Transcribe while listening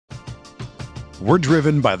We're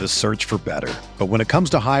driven by the search for better. But when it comes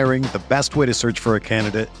to hiring, the best way to search for a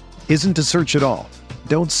candidate isn't to search at all.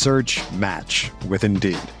 Don't search, match with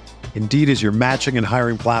Indeed. Indeed is your matching and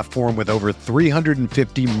hiring platform with over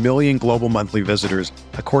 350 million global monthly visitors,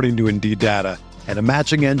 according to Indeed data, and a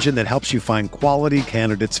matching engine that helps you find quality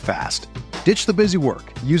candidates fast. Ditch the busy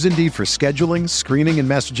work. Use Indeed for scheduling, screening, and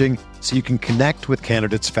messaging so you can connect with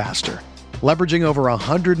candidates faster. Leveraging over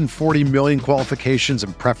 140 million qualifications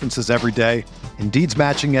and preferences every day, Indeed's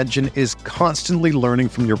matching engine is constantly learning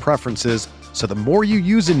from your preferences, so the more you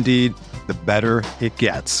use Indeed, the better it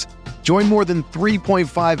gets. Join more than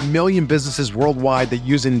 3.5 million businesses worldwide that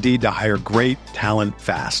use Indeed to hire great talent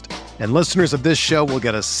fast. And listeners of this show will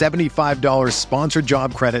get a $75 sponsored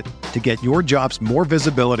job credit to get your jobs more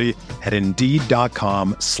visibility at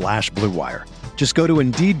Indeed.com/Blue Wire. Just go to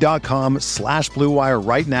Indeed.com/Blue Wire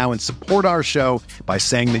right now and support our show by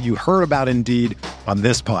saying that you heard about Indeed on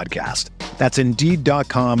this podcast. That's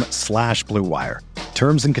Indeed.com/Blue Wire.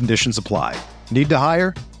 Terms and conditions apply. Need to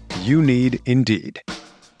hire? You need Indeed.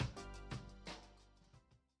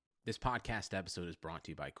 This podcast episode is brought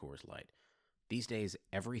to you by Coors Light. These days,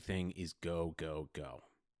 everything is go, go, go.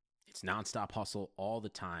 It's nonstop hustle all the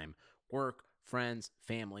time. Work, friends,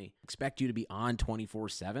 family, expect you to be on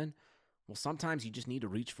 24/7. Well, sometimes you just need to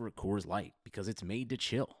reach for a Coors Light because it's made to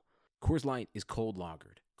chill. Coors Light is cold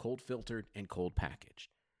lagered, cold filtered, and cold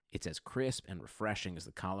packaged. It's as crisp and refreshing as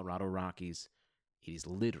the Colorado Rockies. It is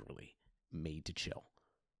literally made to chill.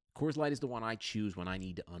 Coors Light is the one I choose when I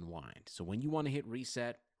need to unwind. So when you want to hit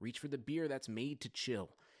reset, reach for the beer that's made to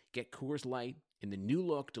chill. Get Coors Light in the new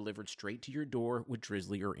look delivered straight to your door with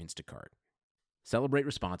Drizzly or Instacart. Celebrate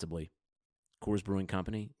responsibly. Coors Brewing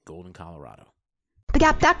Company, Golden, Colorado. The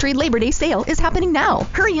Gap Factory Labor Day sale is happening now.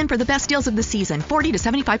 Hurry in for the best deals of the season, 40 to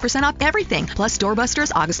 75% off everything, plus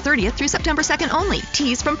doorbusters August 30th through September 2nd only.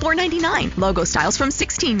 Tees from $4.99, logo styles from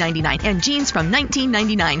 $16.99, and jeans from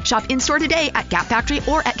 $19.99. Shop in-store today at Gap Factory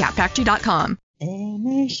or at gapfactory.com.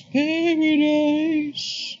 Almost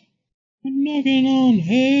paradise, I'm knocking on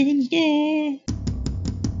heaven's door.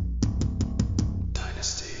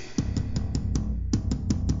 Dynasty.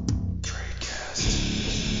 TradeCast.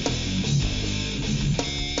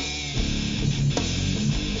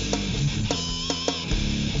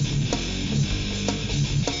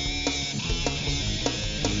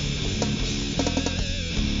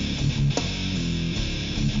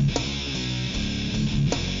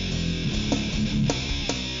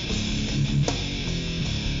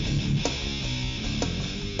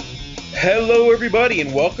 Hello, everybody,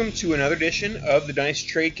 and welcome to another edition of the Dynasty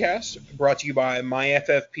TradeCast, brought to you by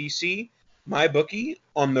MyFFPC, MyBookie,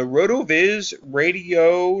 on the RotoViz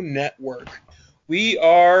Radio Network. We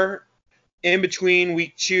are in between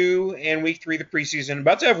week 2 and week 3 of the preseason.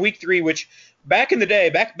 About to have week 3, which back in the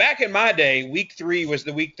day, back in my day, week 3 was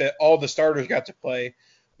the week that all the starters got to play.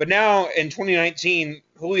 But now in 2019,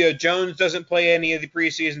 Julio Jones doesn't play any of the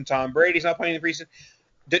preseason. Tom Brady's not playing the preseason.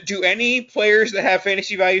 Do any players that have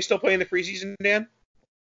fantasy value still play in the preseason, Dan?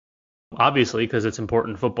 Obviously, because it's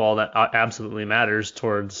important football that absolutely matters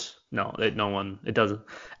towards it doesn't.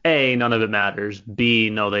 A, none of it matters. B,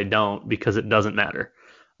 no, they don't, because it doesn't matter.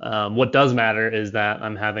 What does matter is that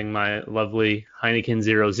I'm having my lovely Heineken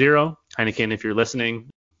 00. Heineken, if you're listening,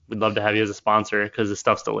 we'd love to have you as a sponsor because the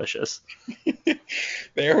stuff's delicious.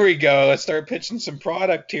 There we go. Let's start pitching some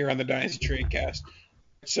product here on the Dynasty TradeCast.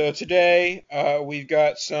 So today we've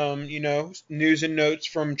got some, news and notes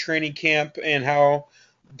from training camp and how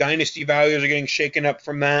dynasty values are getting shaken up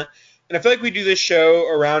from that. And I feel like we do this show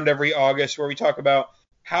around every August where we talk about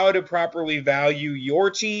how to properly value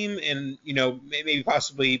your team and, maybe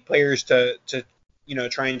possibly players to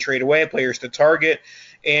try and trade away, players to target.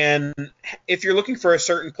 And if you're looking for a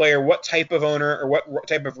certain player, what type of owner or what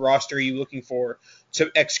type of roster are you looking for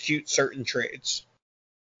to execute certain trades?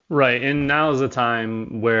 Right, and now is the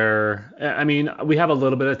time where, we have a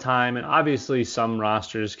little bit of time, and obviously some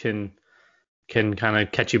rosters can kind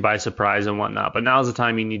of catch you by surprise and whatnot, but now is the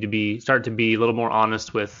time you need to start to be a little more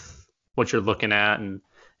honest with what you're looking at and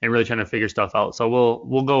really trying to figure stuff out. So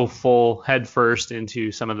we'll go full head first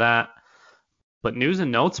into some of that. But news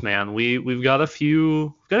and notes, man, we've got a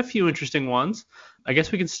few interesting ones. I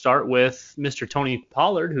guess we can start with Mr. Tony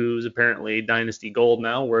Pollard, who's apparently Dynasty Gold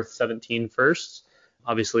now, worth 17 firsts.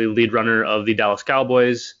 Obviously, lead runner of the Dallas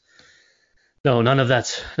Cowboys. No, none of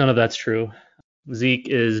that's true. Zeke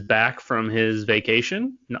is back from his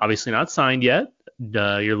vacation, obviously not signed yet.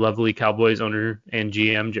 Your lovely Cowboys owner and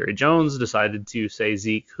GM, Jerry Jones, decided to say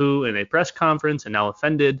Zeke who in a press conference and now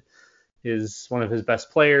offended is one of his best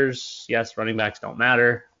players. Yes, running backs don't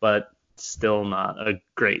matter, but still not a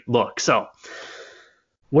great look. So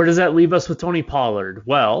Where does that leave us with Tony Pollard?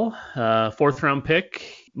 Well, fourth round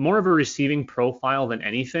pick, more of a receiving profile than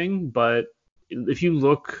anything. But if you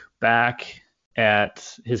look back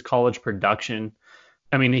at his college production,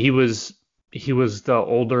 I mean, he was the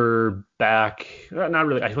older back, not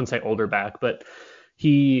really, I wouldn't say older back, but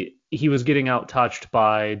he was getting out touched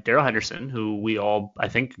by Darrell Henderson, who we all, I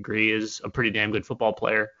think, agree is a pretty damn good football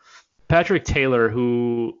player. Patrick Taylor,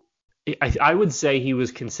 who I would say he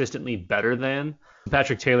was consistently better than.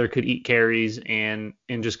 Patrick Taylor could eat carries and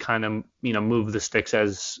just kind of, move the sticks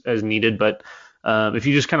as needed. But if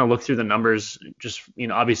you just kind of look through the numbers, just,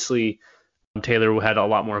 obviously Taylor had a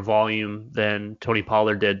lot more volume than Tony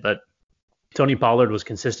Pollard did, but Tony Pollard was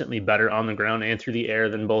consistently better on the ground and through the air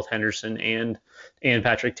than both Henderson and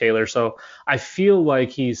Patrick Taylor. So I feel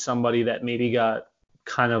like he's somebody that maybe got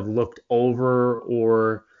kind of looked over,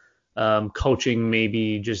 or coaching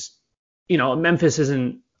maybe just, Memphis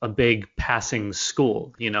isn't a big passing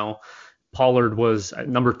school. Pollard was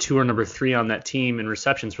number 2 or number 3 on that team in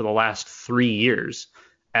receptions for the last 3 years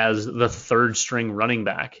as the third string running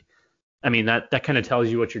back. I mean, that kind of tells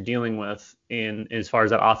you what you're dealing with in as far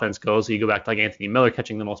as that offense goes. So you go back to like Anthony Miller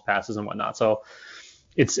catching the most passes and whatnot. So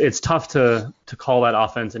it's tough to call that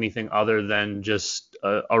offense anything other than just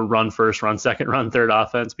a run first, run second, run third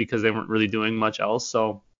offense, because they weren't really doing much else.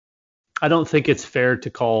 So I don't think it's fair to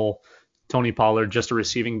call Tony Pollard just a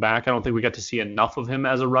receiving back. I don't think we got to see enough of him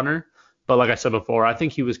as a runner. But like I said before, I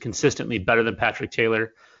think he was consistently better than Patrick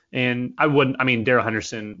Taylor. And Darrell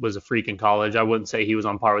Henderson was a freak in college. I wouldn't say he was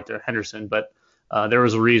on par with Darrell Henderson, but there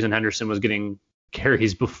was a reason Henderson was getting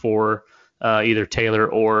carries before either Taylor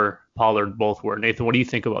or Pollard both were. Nathan, what do you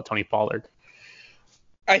think about Tony Pollard?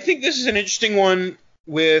 I think this is an interesting one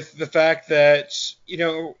with the fact that,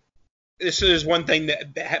 this is one thing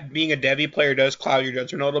that being a Devy player does cloud your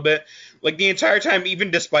judgment a little bit. Like the entire time,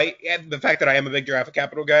 even despite the fact that I am a big draft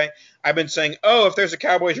capital guy, I've been saying, if there's a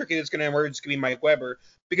Cowboys rookie that's going to emerge, it's going to be Mike Weber,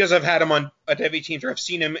 because I've had him on a Devy team, or I've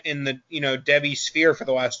seen him in the, Devy sphere for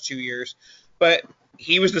the last 2 years. But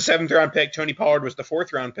he was the 7th round pick. Tony Pollard was the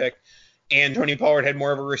 4th round pick. And Tony Pollard had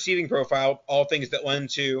more of a receiving profile, all things that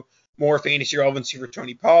lend to more fantasy relevancy for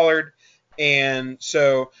Tony Pollard. And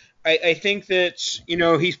so I think that,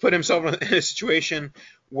 he's put himself in a situation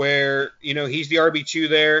where, he's the RB2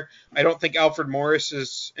 there. I don't think Alfred Morris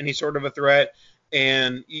is any sort of a threat.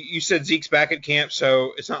 And you said Zeke's back at camp,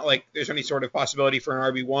 so it's not like there's any sort of possibility for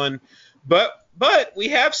an RB1. But we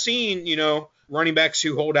have seen, running backs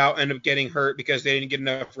who hold out end up getting hurt because they didn't get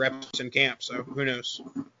enough reps in camp. So who knows?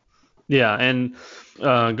 Yeah, and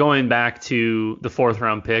going back to the 4th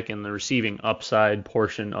round pick and the receiving upside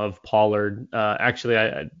portion of Pollard, actually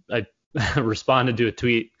I responded to a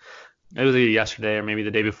tweet, it was either yesterday or maybe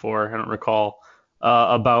the day before, I don't recall,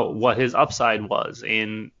 about what his upside was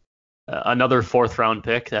in another 4th round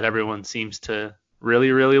pick that everyone seems to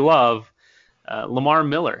really, really love, Lamar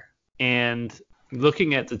Miller. And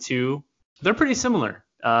looking at the two, they're pretty similar.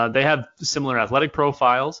 They have similar athletic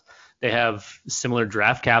profiles. They have similar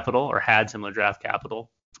draft capital, or had similar draft capital,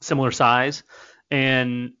 similar size.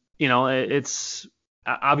 And, it's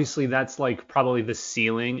obviously that's like probably the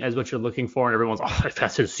ceiling as what you're looking for. And everyone's, if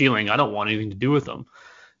that's his ceiling, I don't want anything to do with him.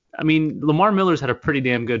 I mean, Lamar Miller's had a pretty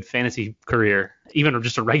damn good fantasy career, even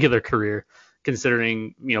just a regular career,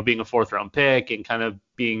 considering, being a 4th round pick and kind of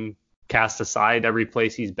being cast aside every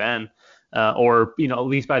place he's been. Or, at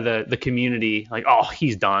least by the community, like,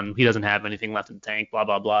 he's done. He doesn't have anything left in the tank, blah,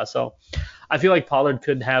 blah, blah. So I feel like Pollard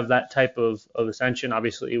could have that type of ascension.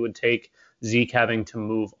 Obviously, it would take Zeke having to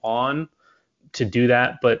move on to do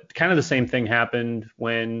that. But kind of the same thing happened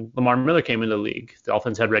when Lamar Miller came into the league. The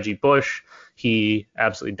Dolphins had Reggie Bush. He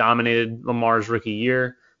absolutely dominated Lamar's rookie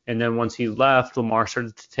year. And then once he left, Lamar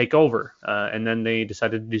started to take over. And then they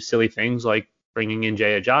decided to do silly things like bringing in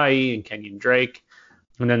Jay Ajayi and Kenyon Drake.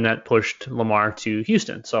 And then that pushed Lamar to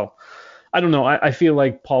Houston. So I don't know. I feel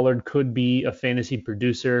like Pollard could be a fantasy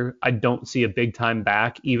producer. I don't see a big time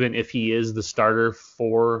back, even if he is the starter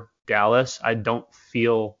for Dallas. I don't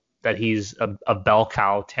feel that he's a bell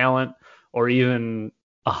cow talent or even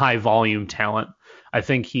a high volume talent. I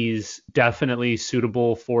think he's definitely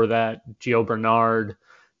suitable for that Gio Bernard,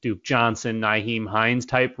 Duke Johnson, Nyheim Hines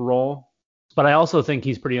type role. But I also think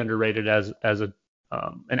he's pretty underrated as an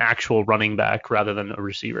actual running back rather than a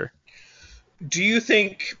receiver. Do you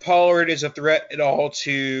think Pollard is a threat at all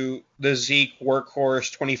to the Zeke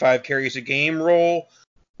workhorse 25 carries a game role,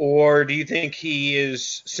 or do you think he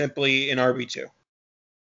is simply an RB2?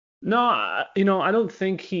 No, I don't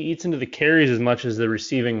think he eats into the carries as much as the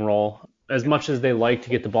receiving role. As much as they like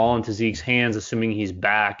to get the ball into Zeke's hands, assuming he's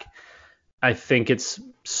back, I think it's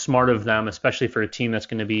smart of them, especially for a team that's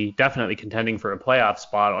going to be definitely contending for a playoff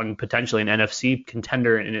spot and potentially an NFC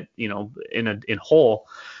contender in it, in whole.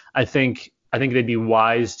 I think they'd be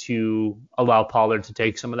wise to allow Pollard to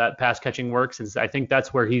take some of that pass catching work, since I think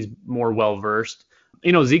that's where he's more well versed.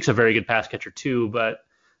 Zeke's a very good pass catcher too, but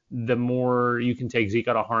the more you can take Zeke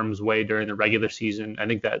out of harm's way during the regular season, I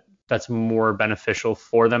think that's more beneficial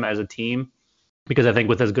for them as a team. Because I think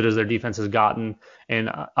with as good as their defense has gotten, and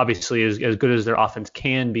obviously as good as their offense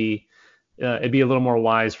can be, it'd be a little more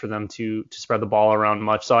wise for them to spread the ball around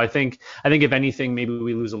much. So I think if anything, maybe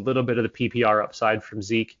we lose a little bit of the PPR upside from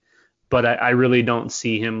Zeke, but I really don't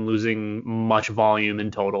see him losing much volume in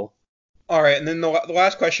total. All right, and then the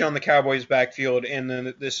last question on the Cowboys backfield and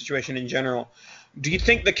then the situation in general. Do you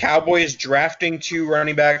think the Cowboys drafting 2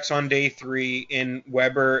 running backs on day 3 in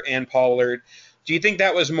Weber and Pollard, do you think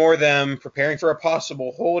that was more them preparing for a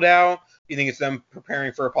possible holdout? Do you think it's them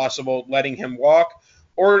preparing for a possible letting him walk?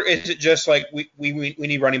 Or is it just like we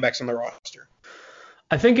need running backs on the roster?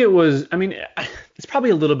 I think it was, it's probably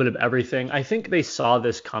a little bit of everything. I think they saw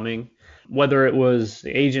this coming, whether it was the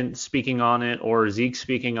agent speaking on it or Zeke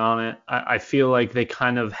speaking on it. I feel like they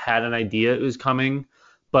kind of had an idea it was coming,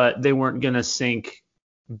 but they weren't going to sink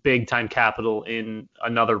big time capital in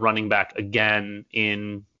another running back again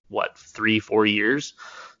in 3-4 years.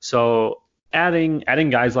 So adding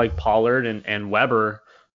guys like Pollard and Weber,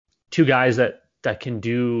 2 guys that can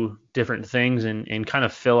do different things and kind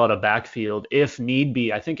of fill out a backfield if need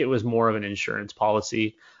be. I think it was more of an insurance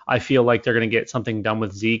policy. I feel like they're going to get something done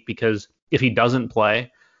with Zeke, because if he doesn't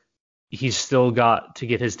play, he's still got to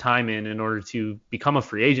get his time in order to become a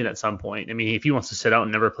free agent at some point. If he wants to sit out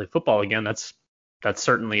and never play football again, that's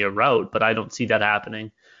certainly a route, but I don't see that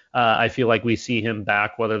happening. I feel like we see him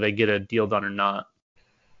back whether they get a deal done or not.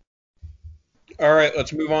 All right,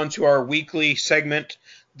 let's move on to our weekly segment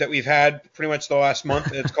that we've had pretty much the last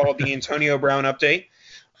month. It's called the Antonio Brown Update.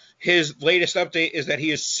 His latest update is that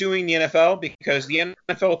he is suing the NFL because the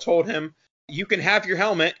NFL told him you can have your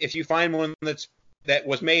helmet if you find one that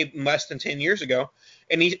was made less than 10 years ago.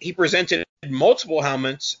 And he presented multiple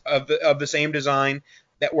helmets of the same design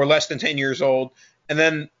that were less than 10 years old. And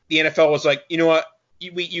then the NFL was like, you know what?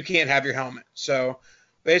 You can't have your helmet. So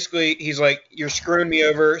basically, he's like, you're screwing me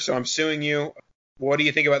over, so I'm suing you. What do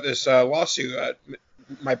you think about this lawsuit,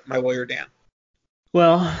 my lawyer, Dan?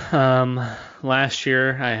 Well, last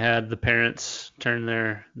year I had the parents turn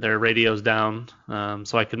their radios down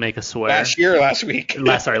so I could make a swear. Last week.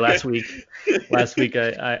 Last week. Last week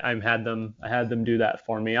I had them do that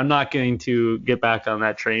for me. I'm not going to get back on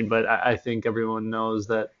that train, but I think everyone knows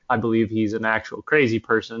that I believe he's an actual crazy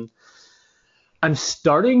person. I'm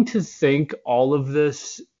starting to think all of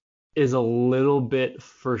this is a little bit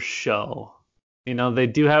for show. They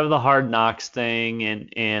do have the Hard Knocks thing,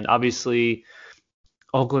 and obviously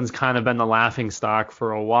Oakland's kind of been the laughing stock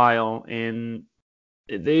for a while, and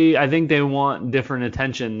I think they want different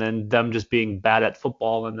attention than them just being bad at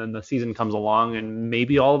football, and then the season comes along and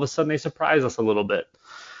maybe all of a sudden they surprise us a little bit.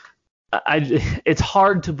 It's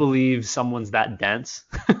hard to believe someone's that dense.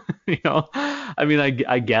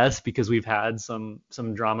 I guess because we've had some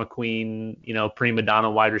drama queen, prima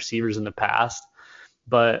donna wide receivers in the past,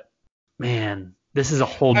 but man, this is a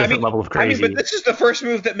whole different level of crazy. But this is the first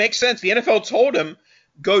move that makes sense. The NFL told him,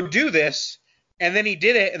 go do this, and then he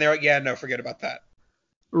did it, and they're like, yeah, no, forget about that.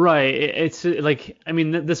 Right. It's like,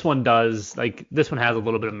 this one has a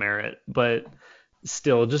little bit of merit, but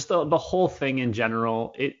still, just the whole thing in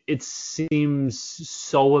general, it seems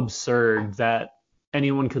so absurd that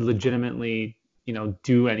anyone could legitimately,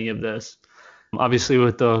 do any of this. Obviously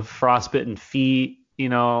with the frostbitten feet,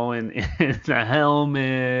 and the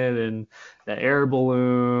helmet and the air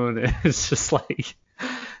balloon, it's just like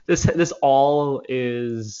this all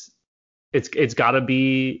is, it's gotta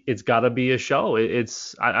be a show.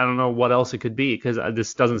 I don't know what else it could be, because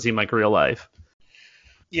this doesn't seem like real life.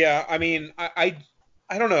 Yeah,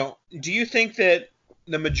 I don't know. Do you think that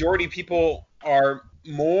the majority of people are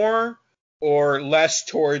more or less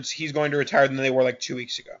towards he's going to retire than they were like 2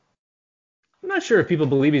 weeks ago? I'm not sure if people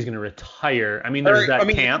believe he's going to retire. There's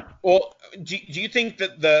camp. Well, do you think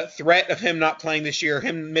that the threat of him not playing this year,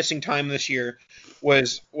 him missing time this year,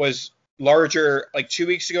 was larger like 2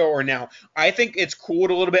 weeks ago or now? I think it's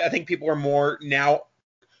cooled a little bit. I think people are more now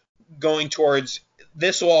going towards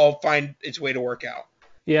this will all find its way to work out.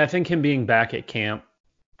 Yeah, I think him being back at camp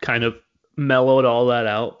kind of mellowed all that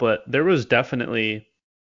out, but there was definitely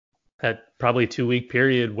that probably 2 week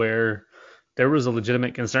period where there was a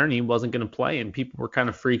legitimate concern he wasn't going to play, and people were kind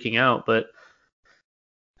of freaking out. But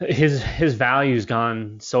his value's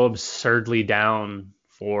gone so absurdly down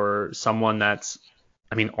for someone that's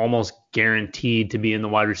I mean, almost guaranteed to be in the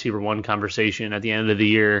wide receiver one conversation at the end of the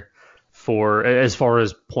year for as far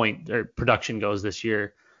as point or production goes this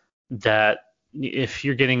year. That if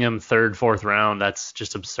you're getting him third, fourth round, that's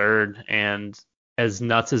just absurd. And as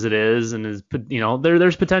nuts as it is, and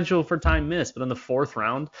there's potential for time missed, but in the fourth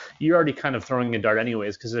round, you're already kind of throwing a dart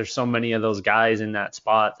anyways, because there's so many of those guys in that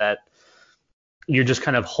spot that you're just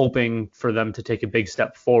kind of hoping for them to take a big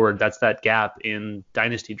step forward. That's that gap in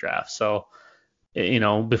dynasty drafts. So,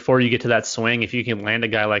 before you get to that swing, if you can land a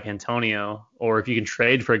guy like Antonio, or if you can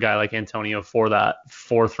trade for a guy like Antonio for that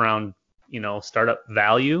fourth round, startup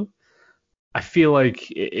value, I feel like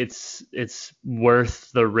it's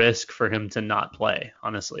worth the risk for him to not play,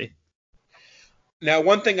 honestly. Now,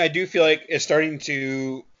 one thing I do feel like is starting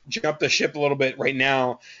to jump the ship a little bit right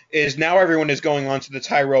now is now everyone is going on to the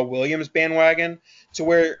Tyrell Williams bandwagon, to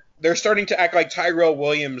where they're starting to act like Tyrell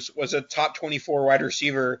Williams was a top 24 wide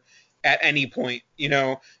receiver at any point.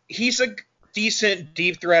 He's a decent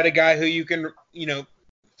deep threat, a guy who you can,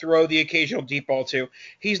 throw the occasional deep ball to.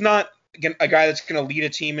 He's not a guy that's going to lead a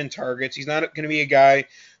team in targets. He's not going to be a guy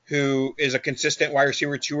who is a consistent wide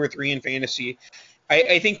receiver 2 or 3 in fantasy.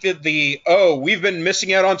 I think that we've been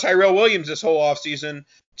missing out on Tyrell Williams this whole offseason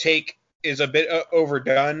take is a bit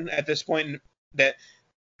overdone at this point. That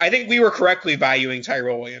I think we were correctly valuing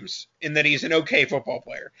Tyrell Williams in that he's an okay football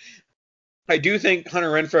player. I do think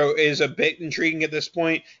Hunter Renfrow is a bit intriguing at this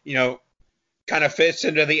point, kind of fits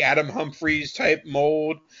into the Adam Humphries type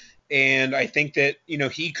mold. And I think that,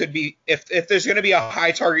 he could be, if there's going to be a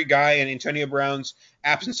high target guy in Antonio Brown's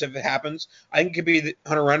absence, if it happens, I think it could be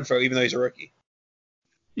Hunter Renfrow, even though he's a rookie.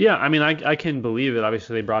 Yeah, I mean, I can believe it.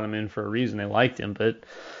 Obviously, they brought him in for a reason. They liked him, but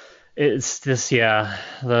it's just,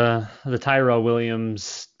 the Tyrell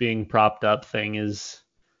Williams being propped up thing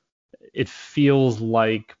it feels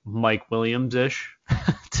like Mike Williams-ish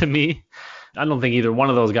to me. I don't think either one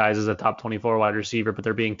of those guys is a top 24 wide receiver, but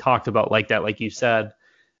they're being talked about like that, like you said.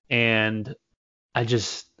 And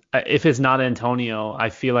if it's not Antonio, I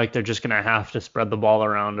feel like they're just going to have to spread the ball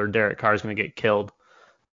around, or Derek Carr is going to get killed.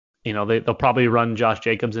 They'll probably run Josh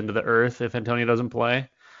Jacobs into the earth if Antonio doesn't play.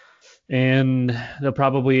 And they'll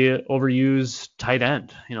probably overuse tight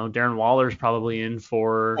end. Darren Waller's probably in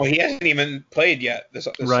for. Well, he hasn't even played yet. This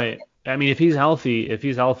right. I mean, if he's healthy,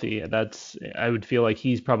 I would feel like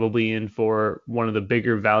he's probably in for one of the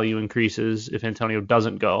bigger value increases if Antonio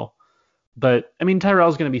doesn't go. But, I mean,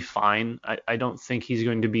 Tyrell's going to be fine. I don't think he's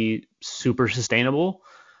going to be super sustainable.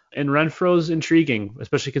 And Renfro's intriguing,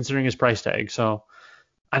 especially considering his price tag. So,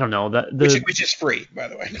 I don't know. Which is free, by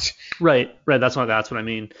the way. Right. That's what I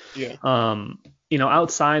mean. Yeah.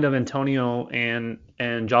 Outside of Antonio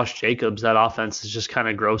and Josh Jacobs, that offense is just kind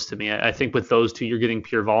of gross to me. I think with those two, you're getting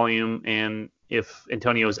pure volume. And if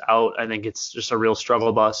Antonio's out, I think it's just a real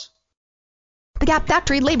struggle bus. The Gap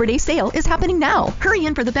Factory Labor Day sale is happening now. Hurry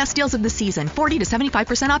in for the best deals of the season, 40 to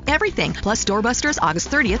 75% off everything, plus doorbusters August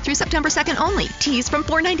 30th through September 2nd only. Tees from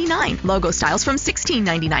 $4.99, logo styles from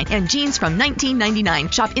 $16.99, and jeans from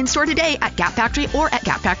 $19.99. Shop in-store today at Gap Factory or at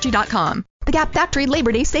gapfactory.com. The Gap Factory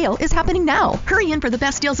Labor Day sale is happening now. Hurry in for the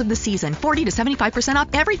best deals of the season, 40 to 75% off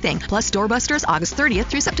everything, plus doorbusters August 30th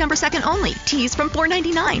through September 2nd only. Tees from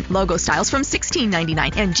 $4.99, logo styles from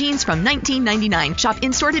 $16.99, and jeans from $19.99. Shop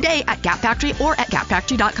in-store today at Gap Factory or at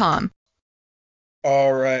gapfactory.com.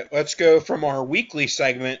 All right, let's go from our weekly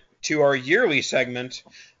segment to our yearly segment,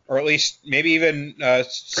 or at least maybe even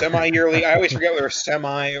semi-yearly. I always forget whether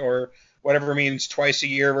semi or whatever means twice a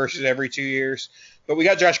year versus every 2 years. But we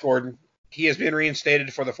got Josh Gordon. He has been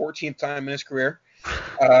reinstated for the 14th time in his career,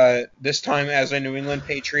 this time as a New England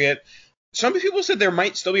Patriot. Some people said there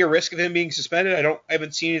might still be a risk of him being suspended. I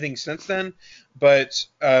haven't seen anything since then, but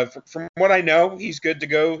from what I know, he's good to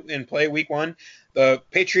go and play week 1. The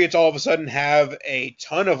Patriots all of a sudden have a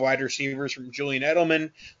ton of wide receivers, from Julian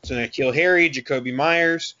Edelman to N'Keal Harry, Jacoby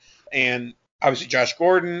Myers, and obviously Josh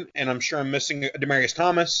Gordon, and I'm sure I'm missing Demaryius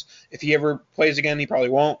Thomas. If he ever plays again, he probably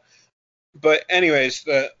won't. But anyways,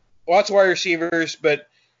 lots of wide receivers, but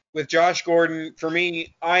with Josh Gordon, for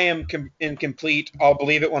me, I am incomplete. I'll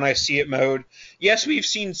believe it when I see it mode. Yes, we've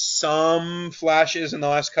seen some flashes in the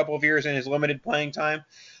last couple of years in his limited playing time,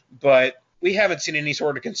 but we haven't seen any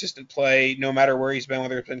sort of consistent play, no matter where he's been,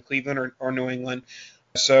 whether it's been Cleveland or New England.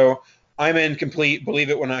 So I'm incomplete, believe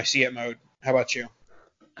it when I see it mode. How about you?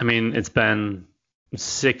 I mean, it's been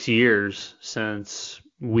 6 years since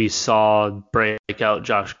we saw breakout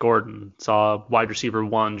Josh Gordon, saw wide receiver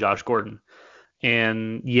 1 Josh Gordon.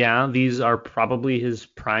 And yeah, these are probably his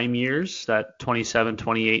prime years, that 27,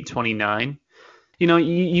 28, 29.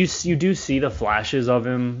 You do see the flashes of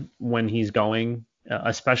him when he's going,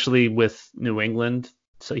 especially with New England.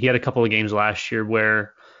 So he had a couple of games last year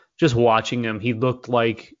where just watching him, he looked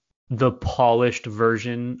like the polished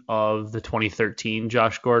version of the 2013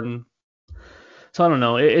 Josh Gordon. So I don't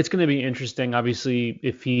know. It's going to be interesting. Obviously,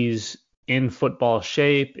 if he's in football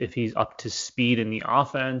shape, if he's up to speed in the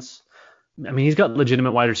offense. I mean, he's got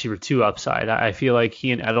legitimate wide receiver 2 upside. I feel like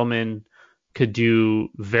he and Edelman could do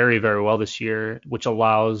very, very well this year, which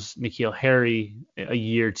allows N'Keal Harry a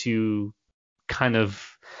year to kind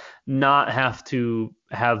of not have to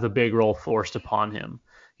have the big role forced upon him.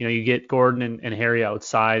 You know, you get Gordon and Harry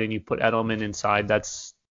outside and you put Edelman inside.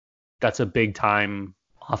 That's a big time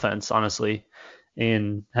offense, honestly.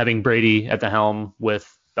 And having Brady at the helm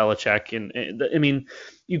with Belichick, and I mean,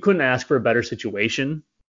 you couldn't ask for a better situation.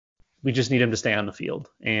 We just need him to stay on the field.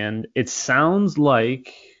 And it sounds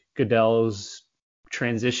like Goodell's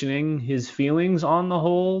transitioning his feelings on the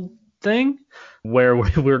whole thing, where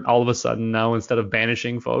we're all of a sudden now, instead of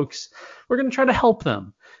banishing folks, we're going to try to help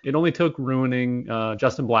them. It only took ruining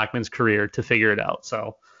Justin Blackman's career to figure it out.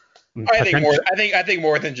 So I think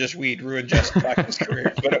more than just weed ruined Justin Blackman's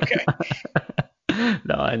career, but okay.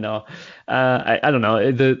 No, I know. I don't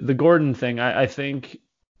know. The Gordon thing, I think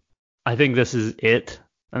this is it.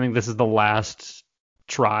 I think this is the last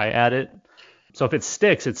try at it. So if it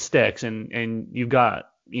sticks, it sticks. And you've got,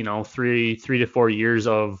 3 to 4 years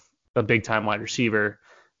of a big time wide receiver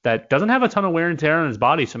that doesn't have a ton of wear and tear on his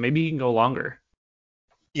body. So maybe he can go longer.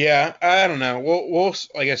 Yeah, I don't know. We'll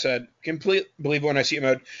like I said, complete believe when I see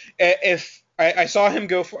him. If I saw him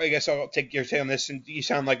go for, I guess I'll take your take on this, and you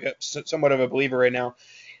sound like somewhat of a believer right now.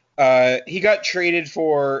 He got traded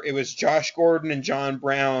for, it was Josh Gordon and John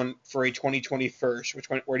Brown for a 2020 first.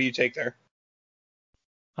 Where do you take there?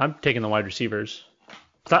 I'm taking the wide receivers.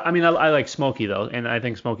 I mean, I like Smokey though, and I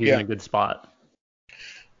think Smokey's in a good spot.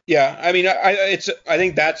 Yeah, I mean, I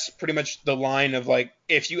think that's pretty much the line of, like,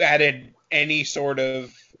 if you added any sort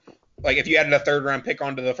of, like, if you added a third-round pick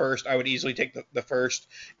onto the first, I would easily take the first.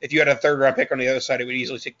 If you had a third-round pick on the other side, I would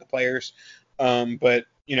easily take the players. But,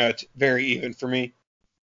 it's very even for me.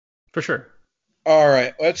 For sure. All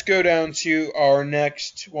right, let's go down to our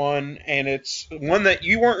next one, and it's one that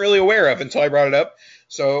you weren't really aware of until I brought it up.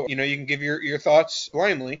 So, you can give your thoughts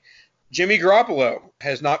blindly. Jimmy Garoppolo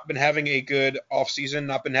has not been having a good offseason,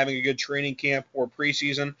 not been having a good training camp or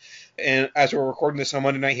preseason. And as we're recording this on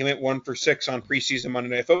Monday night, he went 1 for 6 on preseason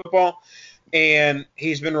Monday Night Football. And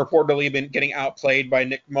he's been reportedly getting outplayed by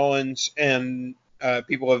Nick Mullins. And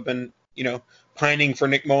people have been, pining for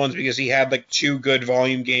Nick Mullins because he had like 2 good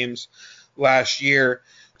volume games last year.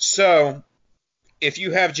 So if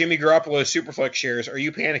you have Jimmy Garoppolo Superflex shares, are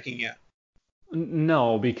you panicking yet?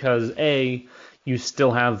 No, because you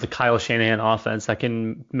still have the Kyle Shanahan offense that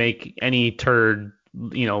can make any turd,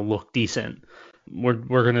 look decent. We're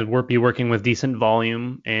going to be working with decent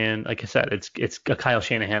volume, and like I said, it's a Kyle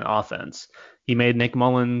Shanahan offense. He made Nick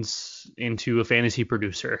Mullins into a fantasy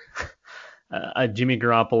producer. Jimmy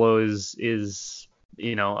Garoppolo is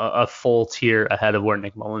a full tier ahead of where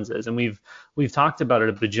Nick Mullins is, and we've talked about it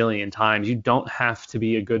a bajillion times. You don't have to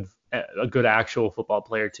be a good actual football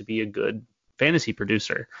player to be a good fantasy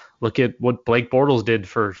producer. Look at what Blake Bortles did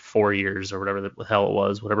for 4 years or whatever the hell it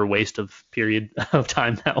was, whatever waste of period of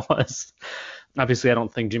time that was. Obviously, I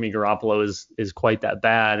don't think Jimmy Garoppolo is quite that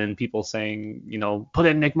bad, and people saying, put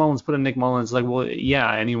in Nick Mullins. Like, well,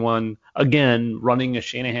 yeah, anyone, again, running a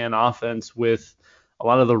Shanahan offense with a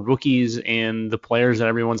lot of the rookies and the players that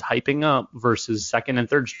everyone's hyping up versus second and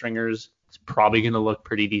third stringers, is probably going to look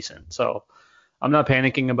pretty decent. So I'm not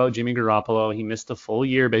panicking about Jimmy Garoppolo. He missed a full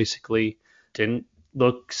year, basically. Didn't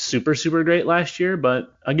look super, super great last year,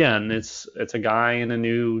 but again, it's a guy in a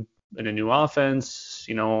new offense,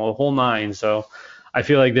 a whole nine. So I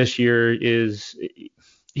feel like this year he's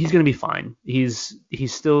going to be fine. He's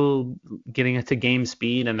still getting it to game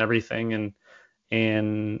speed and everything,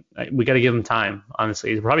 and we got to give him time.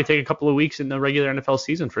 Honestly, it'll probably take a couple of weeks in the regular NFL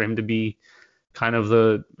season for him to be kind of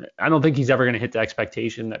I don't think he's ever going to hit the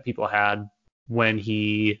expectation that people had when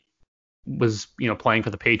he was, playing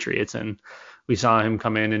for the Patriots, and we saw him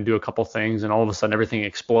come in and do a couple things, and all of a sudden everything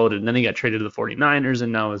exploded. And then he got traded to the 49ers,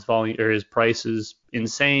 and now his price is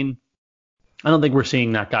insane. I don't think we're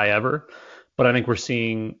seeing that guy ever, but I think we're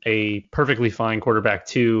seeing a perfectly fine quarterback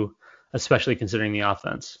too, especially considering the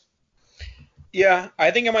offense. Yeah,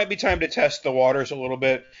 I think it might be time to test the waters a little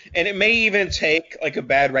bit, and it may even take like a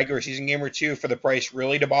bad regular season game or two for the price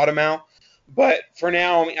really to bottom out. But for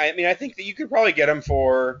now, I think that you could probably get him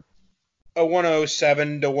for a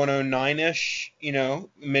 107 to 109-ish,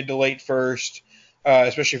 mid to late first,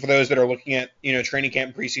 especially for those that are looking at, training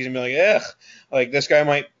camp and preseason, be like, like this guy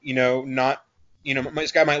might,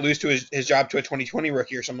 this guy might lose to his job to a 2020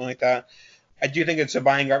 rookie or something like that. I do think it's a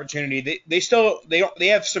buying opportunity. They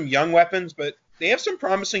have some young weapons, but they have some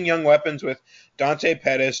promising young weapons with Dante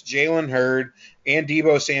Pettis, Jalen Hurd, and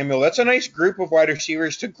Deebo Samuel. That's a nice group of wide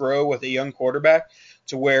receivers to grow with a young quarterback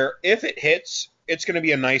to where if it hits, it's going to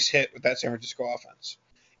be a nice hit with that San Francisco offense.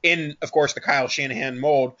 In, of course, the Kyle Shanahan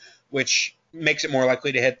mold, which makes it more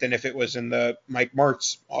likely to hit than if it was in the Mike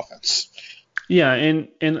Martz offense. Yeah, and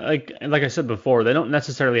like I said before, they don't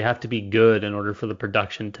necessarily have to be good in order for the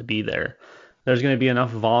production to be there. There's going to be enough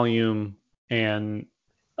volume and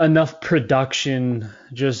enough production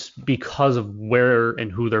just because of where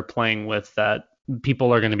and who they're playing with that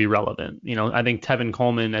people are going to be relevant. I think Tevin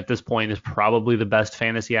Coleman at this point is probably the best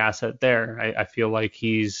fantasy asset there. I feel like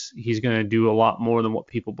he's going to do a lot more than what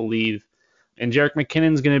people believe. And Jerick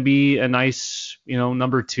McKinnon's going to be a nice,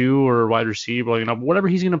 number 2 or wide receiver, whatever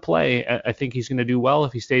he's going to play. I think he's going to do well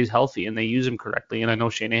if he stays healthy and they use him correctly. And I know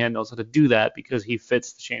Shanahan knows how to do that because he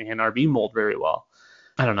fits the Shanahan RB mold very well.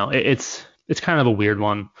 I don't know. It's kind of a weird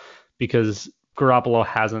one because Garoppolo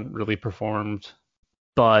hasn't really performed,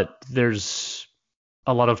 but there's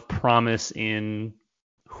a lot of promise in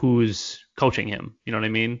who's coaching him. You know what I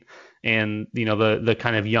mean? And, the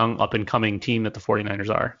kind of young up and coming team that the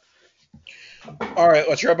 49ers are. All right,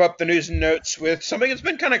 let's wrap up the news and notes with something that's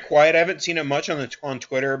been kind of quiet. I haven't seen it much on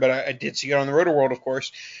Twitter, but I did see it on the Roto World, of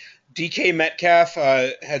course. DK Metcalf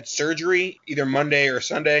had surgery either Monday or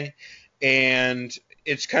Sunday, and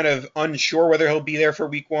it's kind of unsure whether he'll be there for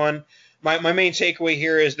week 1. My main takeaway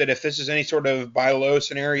here is that if this is any sort of buy low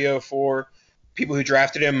scenario for people who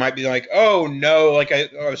drafted him, might be like, oh no, like I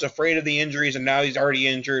was afraid of the injuries and now he's already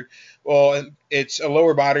injured. Well, it's a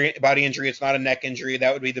lower body injury. It's not a neck injury.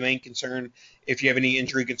 That would be the main concern if you have any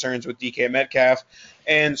injury concerns with DK Metcalf.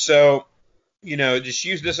 And so, just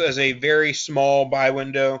use this as a very small buy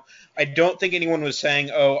window. I don't think anyone was saying,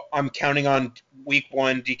 oh, I'm counting on week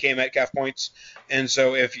 1 DK Metcalf points. And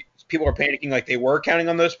so if people are panicking like they were counting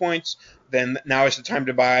on those points, then now is the time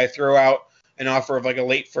to buy. Throw out an offer of like a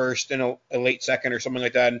late first and a late second or something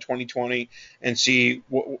like that in 2020 and see,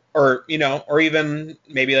 or even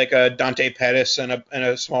maybe like a Dante Pettis and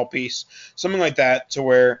a small piece, something like that, to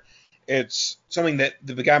where it's something that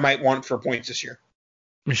the guy might want for points this year.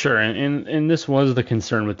 Sure, and this was the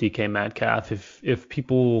concern with DK Metcalf. If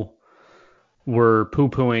people were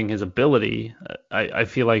poo-pooing his ability, I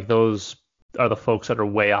feel like those are the folks that are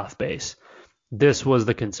way off base. This was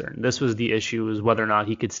the concern. This was the issue, is whether or not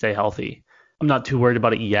he could stay healthy. I'm not too worried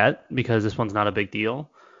about it yet because this one's not a big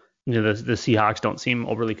deal. The Seahawks don't seem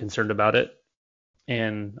overly concerned about it.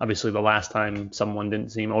 And obviously the last time someone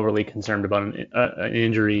didn't seem overly concerned about an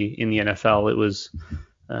injury in the NFL, it was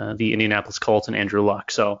the Indianapolis Colts and Andrew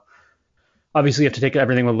Luck. So obviously you have to take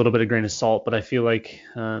everything with a little bit of grain of salt, but I feel like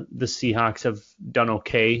the Seahawks have done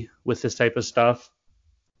okay with this type of stuff.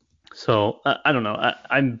 So I don't know.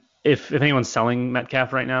 If anyone's selling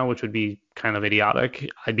Metcalf right now, which would be kind of idiotic,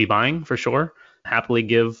 I'd be buying for sure. Happily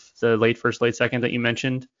give the late first, late second that you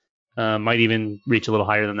mentioned. Might even reach a little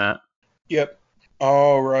higher than that. Yep.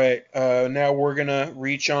 All right. Now we're going to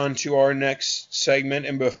reach on to our next segment.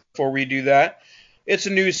 And before we do that, it's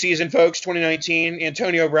a new season, folks, 2019.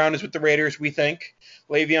 Antonio Brown is with the Raiders, we think.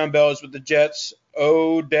 Le'Veon Bell is with the Jets.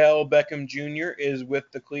 Odell Beckham Jr. is with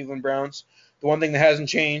the Cleveland Browns. The one thing that hasn't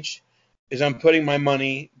changed is I'm putting my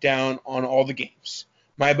money down on all the games.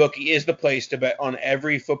 MyBookie is the place to bet on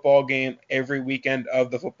every football game every weekend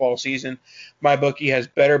of the football season. MyBookie has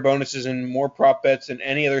better bonuses and more prop bets than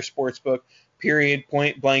any other sports book, period,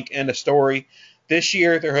 point blank, and a story. This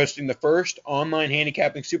year, they're hosting the first online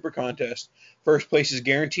handicapping super contest. First place is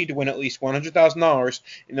guaranteed to win at least $100,000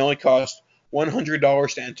 and only costs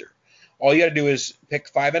 $100 to enter. All you got to do is pick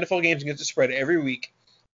 5 NFL games against the spread every week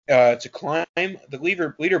to climb the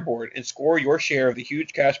leaderboard and score your share of the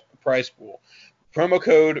huge cash prize pool. Promo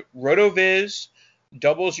code RotoViz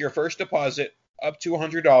doubles your first deposit up to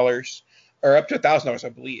 $100 or up to $1,000, I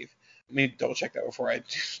believe. Let me double check that before I.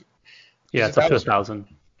 Yeah, it's up to $1,000.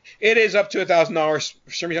 It is up to $1,000.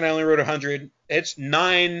 For some reason, I only wrote 100. It's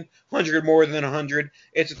 900 more than 100.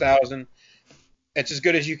 It's 1,000. It's as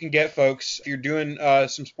good as you can get, folks. If you're doing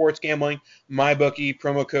some sports gambling, MyBookie,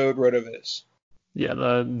 promo code RotoViz. Yeah,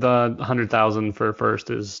 the 100,000 for first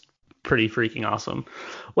is pretty freaking awesome.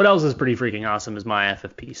 What else is pretty freaking awesome is my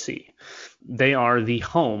FFPC. They are the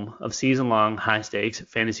home of season-long high-stakes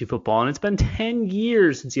fantasy football, and it's been 10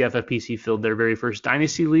 years since the FFPC filled their very first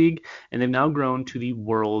Dynasty League, and they've now grown to the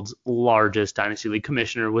world's largest Dynasty League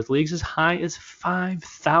commissioner with leagues as high as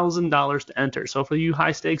 $5,000 to enter. So for you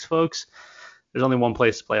high-stakes folks, there's only one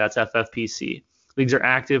place to play. That's FFPC. Leagues are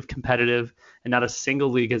active, competitive, and not a single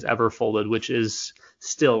league has ever folded, which is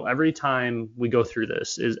still, every time we go through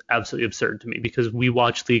this, is absolutely absurd to me because we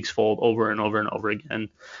watch leagues fold over and over and over again.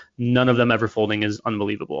 None of them ever folding is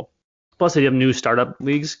unbelievable. Plus, they have new startup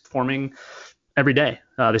leagues forming every day.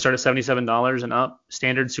 They start at $77 and up,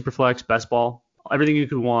 standard, superflex, best ball, everything you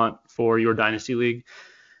could want for your Dynasty League.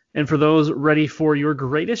 And for those ready for your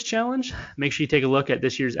greatest challenge, make sure you take a look at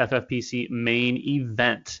this year's FFPC main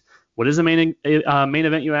event. What is the main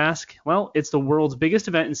event, you ask? Well, it's the world's biggest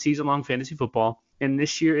event in season-long fantasy football, and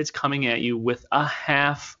this year it's coming at you with a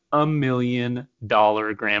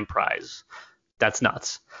 $500,000 grand prize. That's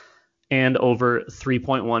nuts. And over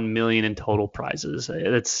 $3.1 million in total prizes.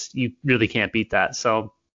 You really can't beat that.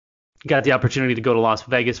 So you got the opportunity to go to Las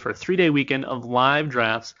Vegas for a 3-day weekend of live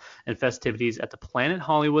drafts and festivities at the Planet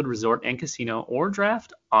Hollywood Resort and Casino, or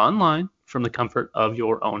draft online from the comfort of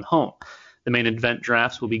your own home. The main event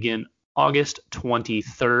drafts will begin August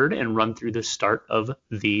 23rd and run through the start of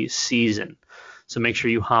the season. So make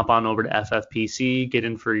sure you hop on over to FFPC, get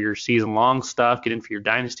in for your season-long stuff, get in for your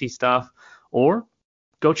Dynasty stuff, or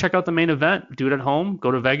go check out the main event. Do it at home. Go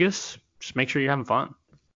to Vegas. Just make sure you're having fun.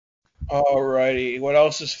 Alrighty. What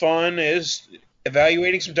else is fun is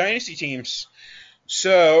evaluating some Dynasty teams.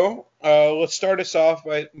 So let's start us off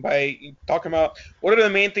by talking about what are the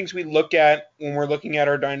main things we look at when we're looking at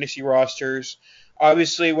our Dynasty rosters.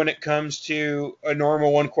 Obviously, when it comes to a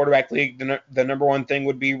normal one-quarterback league, the number one thing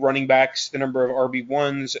would be running backs, the number of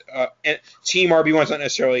RB1s, and team RB1s, not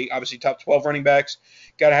necessarily, obviously, top 12 running backs.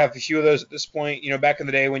 Got to have a few of those at this point. Back in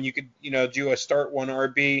the day when you could, do a start one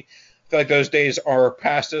RB, I feel like those days are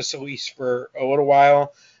past us, at least for a little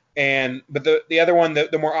while. But the other one,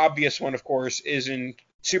 the more obvious one, of course, is in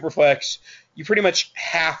Superflex. You pretty much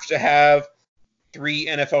have to have 3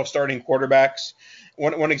 NFL starting quarterbacks.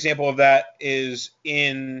 One example of that is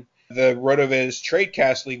in the RotoViz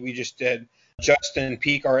TradeCast league we just did. Justin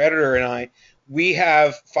Peak, our editor, and I, we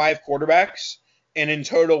have 5 quarterbacks, and in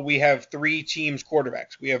total we have 3 teams'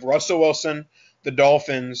 quarterbacks. We have Russell Wilson, the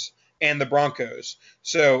Dolphins, and the Broncos.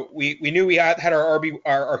 So we knew we had our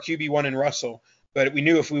QB1 in Russell, but we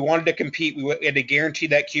knew if we wanted to compete, we had to guarantee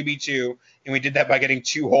that QB2, and we did that by getting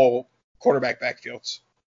 2 whole quarterback backfields.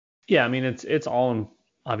 Yeah, I mean, it's all,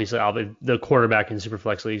 obviously, the quarterback in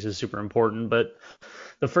Superflex leagues is super important, but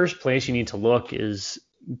the first place you need to look is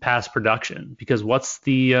past production, because what's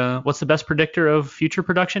the best predictor of future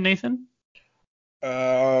production, Nathan?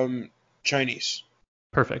 Chinese.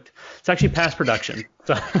 Perfect. It's actually past production.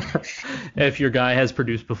 So if your guy has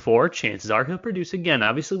produced before, chances are he'll produce again.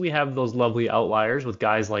 Obviously, we have those lovely outliers with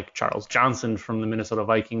guys like Charles Johnson from the Minnesota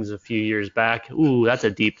Vikings a few years back. Ooh, that's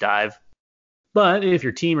a deep dive. But if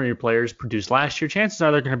your team or your players produced last year, chances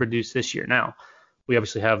are they're going to produce this year. Now, we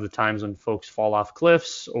obviously have the times when folks fall off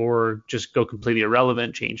cliffs or just go completely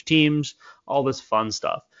irrelevant, change teams, all this fun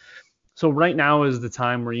stuff. So right now is the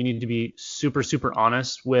time where you need to be super, super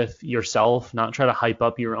honest with yourself, not try to hype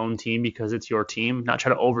up your own team because it's your team, not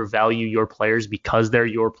try to overvalue your players because they're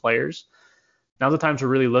your players. Now's the time to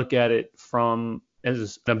really look at it from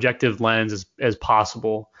as an objective lens as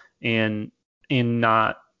possible and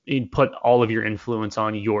not put all of your influence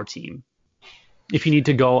on your team. If you need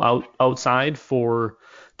to go outside to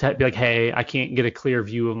be like, hey, I can't get a clear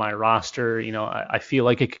view of my roster, I feel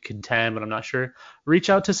like it could contend, but I'm not sure. Reach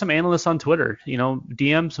out to some analysts on Twitter,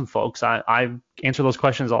 DM some folks. I answer those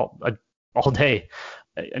questions all day,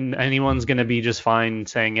 and anyone's going to be just fine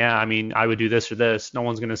saying, yeah, I mean, I would do this or this. No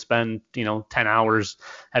one's going to spend 10 hours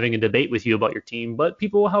having a debate with you about your team, but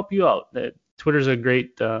people will help you out. Twitter's a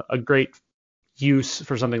great use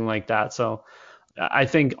for something like that. So I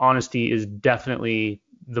think honesty is definitely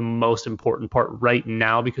the most important part right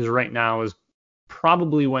now, because right now is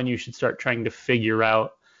probably when you should start trying to figure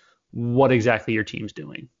out what exactly your team's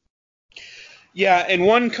doing. Yeah, and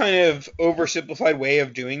one kind of oversimplified way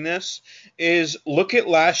of doing this is look at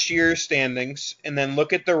last year's standings and then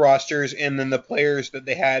look at the rosters and then the players that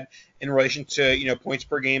they had in relation to, points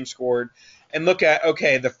per game scored, and look at,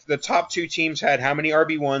 okay, the top 2 teams had how many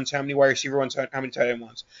RB1s, how many wide receiver ones, how many tight end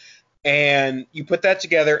ones. And you put that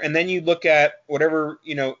together, and then you look at whatever,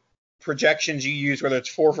 projections you use, whether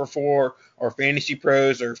it's 4for4 or Fantasy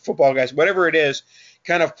Pros or Football Guys, whatever it is,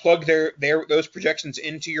 kind of plug those projections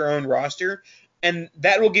into your own roster, and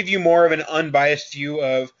that will give you more of an unbiased view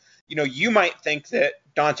of, you might think that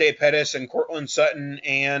Dante Pettis and Cortland Sutton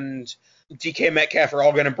and DK Metcalf are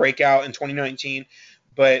all going to break out in 2019,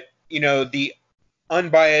 but, the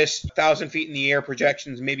unbiased 1,000 feet in the air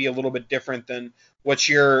projections may be a little bit different than what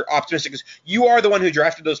you're optimistic is. You are the one who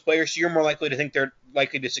drafted those players, so you're more likely to think they're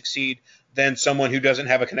likely to succeed than someone who doesn't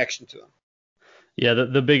have a connection to them. Yeah,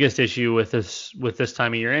 the biggest issue with this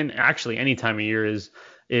time of year, and actually any time of year,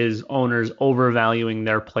 is owners overvaluing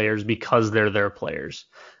their players because they're their players.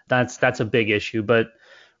 That's a big issue. But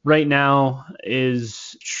right now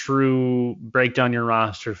is true break down your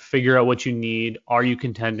roster, figure out what you need. Are you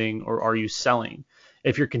contending or are you selling?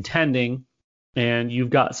 If you're contending and you've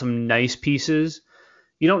got some nice pieces,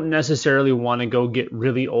 you don't necessarily want to go get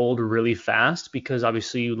really old really fast, because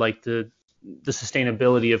obviously you like the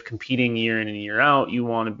sustainability of competing year in and year out. You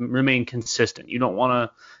want to remain consistent. You don't want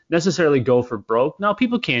to necessarily go for broke. Now,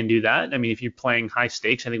 people can do that. I mean, if you're playing high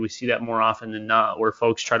stakes, I think we see that more often than not, where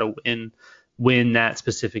folks try to win that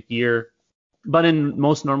specific year. But in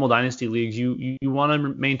most normal dynasty leagues, you want to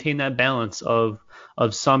maintain that balance of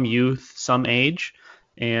some youth, some age.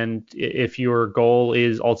 And if your goal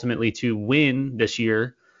is ultimately to win this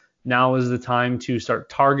year, now is the time to start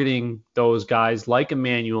targeting those guys like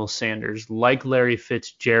Emmanuel Sanders, like Larry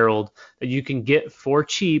Fitzgerald, that you can get for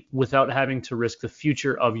cheap without having to risk the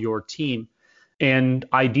future of your team. And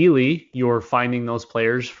ideally, you're finding those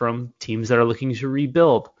players from teams that are looking to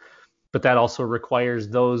rebuild. But that also requires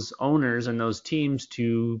those owners and those teams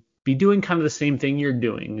to be doing kind of the same thing you're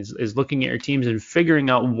doing, is looking at your teams and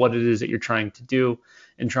figuring out what it is that you're trying to do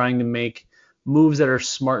and trying to make moves that are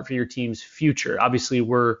smart for your team's future. Obviously,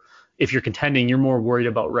 if you're contending, you're more worried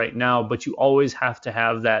about right now, but you always have to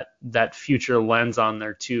have that future lens on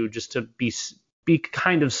there too, just to be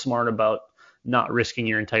kind of smart about not risking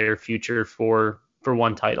your entire future for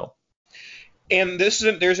one title. And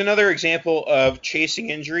there's another example of chasing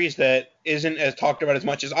injuries that isn't as talked about as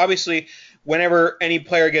much. As obviously, whenever any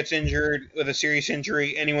player gets injured with a serious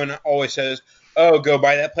injury, anyone always says, "Oh, go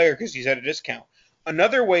buy that player because he's at a discount."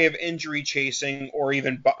 Another way of injury chasing, or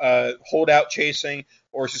even holdout chasing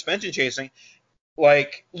or suspension chasing,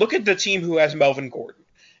 like look at the team who has Melvin Gordon.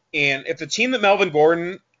 And if the team that Melvin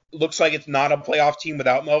Gordon looks like it's not a playoff team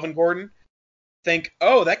without Melvin Gordon, think,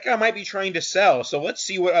 oh, that guy might be trying to sell. So let's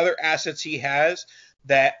see what other assets he has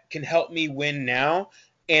that can help me win now.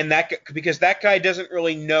 And because that guy doesn't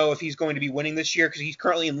really know if he's going to be winning this year, because he's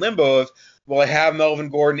currently in limbo of, well, I have Melvin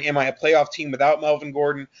Gordon. Am I a playoff team without Melvin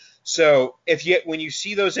Gordon? So when you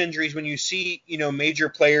see those injuries, when you see, major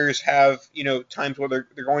players have, times where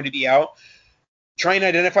they're going to be out, try and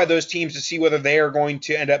identify those teams to see whether they are going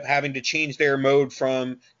to end up having to change their mode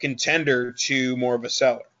from contender to more of a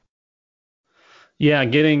seller. Yeah,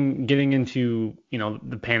 getting into,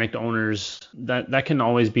 the panicked owners, that can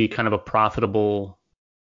always be kind of a profitable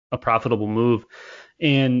move.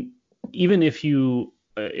 And even if you're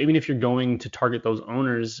going to target those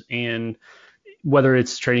owners, and whether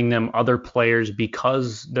it's trading them other players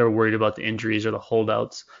because they're worried about the injuries or the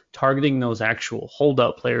holdouts, targeting those actual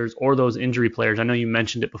holdout players or those injury players. I know you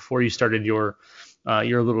mentioned it before you started your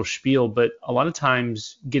little spiel, but a lot of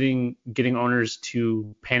times getting owners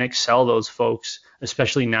to panic sell those folks,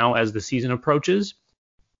 especially now as the season approaches,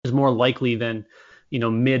 is more likely than,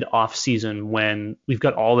 mid off season, when we've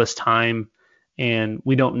got all this time and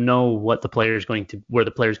we don't know where the player's going to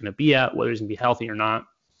be at, whether he's going to be healthy or not.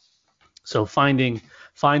 So finding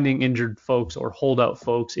injured folks or holdout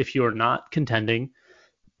folks, if you're not contending,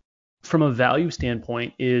 from a value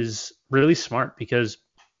standpoint, is really smart, because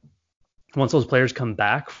once those players come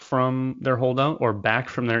back from their holdout or back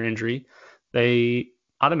from their injury, they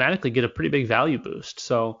automatically get a pretty big value boost.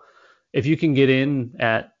 So if you can get in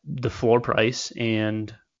at the floor price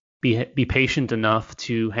and be patient enough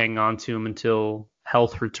to hang on to them until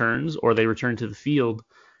health returns or they return to the field,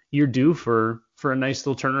 you're due for a nice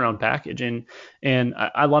little turnaround package. And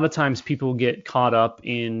a lot of times people get caught up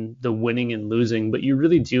in the winning and losing, but you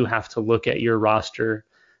really do have to look at your roster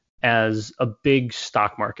as a big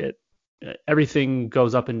stock market. Everything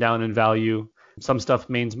goes up and down in value. Some stuff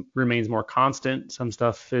remains more constant. Some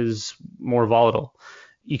stuff is more volatile.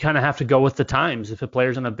 You kind of have to go with the times. If a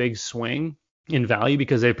player's on a big swing in value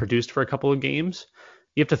because they produced for a couple of games,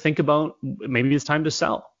 you have to think about maybe it's time to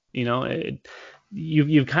sell.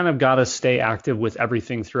 You've kind of got to stay active with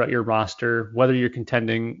everything throughout your roster, whether you're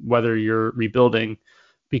contending, whether you're rebuilding,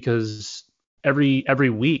 because every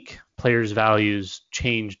week players' values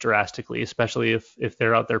change drastically, especially if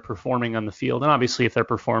they're out there performing on the field. And obviously, if they're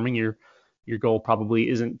performing, your goal probably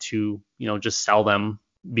isn't to just sell them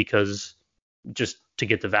because just to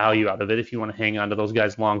get the value out of it. If you want to hang on to those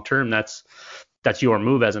guys long term, that's your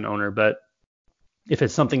move as an owner. But if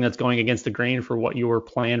it's something that's going against the grain for what your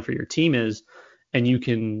plan for your team is, and you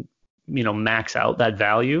can max out that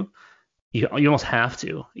value, you almost have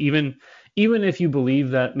to. Even if you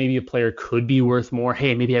believe that maybe a player could be worth more,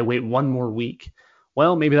 hey, maybe I wait one more week.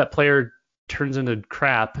 Well, maybe that player turns into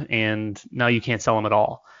crap and now you can't sell him at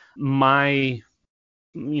all. My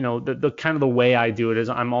the kind of the way I do it is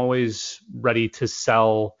I'm always ready to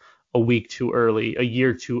sell a week too early, a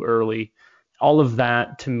year too early. All of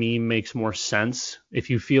that to me makes more sense if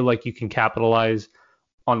you feel like you can capitalize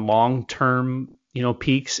on long-term,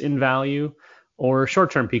 peaks in value or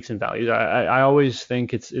short-term peaks in value. I always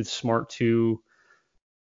think it's smart to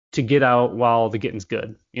get out while the getting's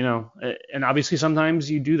good, and obviously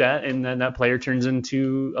sometimes you do that and then that player turns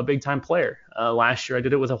into a big time player. Last year I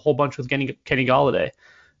did it with a whole bunch with Kenny Golladay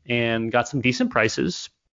and got some decent prices,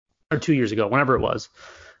 or 2 years ago, whenever it was,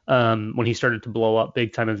 when he started to blow up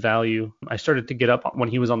big time in value. I started to get up when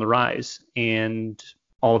he was on the rise, and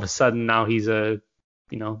all of a sudden now he's a,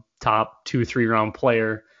 top 2-3 round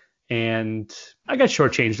player, and I got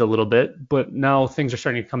shortchanged a little bit, but now things are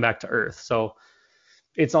starting to come back to earth. So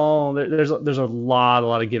it's all, there's a lot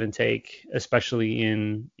of give and take, especially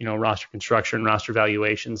in, roster construction, roster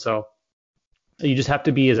valuation. So you just have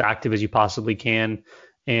to be as active as you possibly can.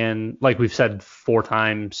 And like we've said 4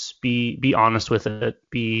 times, be honest with it,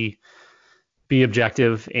 be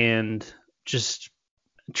objective, and just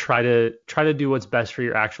try to do what's best for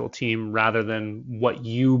your actual team rather than what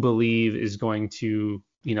you believe is going to,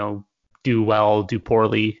 do well, do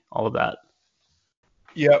poorly, all of that.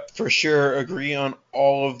 Yep, for sure. Agree on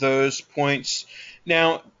all of those points.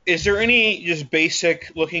 Now, is there any just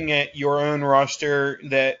basic looking at your own roster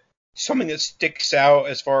that something that sticks out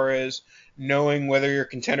as far as knowing whether you're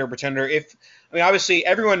contender or pretender? Obviously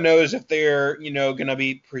everyone knows if they're, going to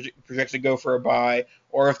be projected to go for a bye,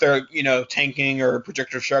 or if they're, tanking or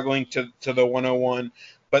projected struggling to the 101.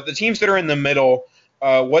 But the teams that are in the middle,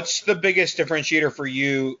 what's the biggest differentiator for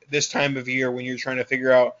you this time of year when you're trying to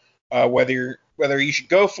figure out whether you should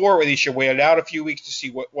go for it, whether you should wait it out a few weeks to see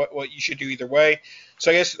what you should do either way?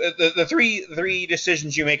 So I guess the three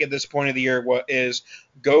decisions you make at this point of the year is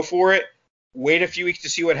go for it, wait a few weeks to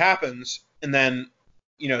see what happens, and then,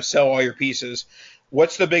 sell all your pieces.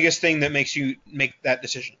 What's the biggest thing that makes you make that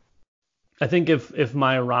decision? I think if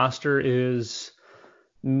my roster is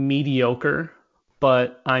mediocre,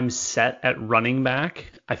 but I'm set at running back,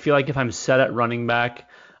 I feel like if I'm set at running back,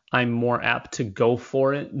 I'm more apt to go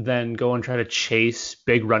for it than go and try to chase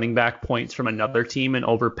big running back points from another team and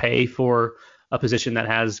overpay for a position that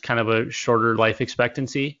has kind of a shorter life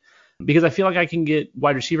expectancy. Because I feel like I can get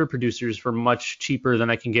wide receiver producers for much cheaper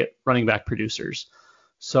than I can get running back producers.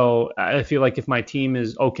 So I feel like if my team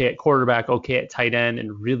is okay at quarterback, okay at tight end,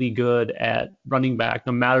 and really good at running back,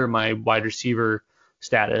 no matter my wide receiver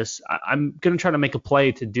status, I'm going to try to make a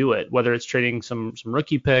play to do it, whether it's trading some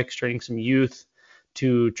rookie picks, trading some youth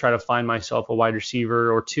to try to find myself a wide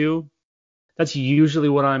receiver or two. That's usually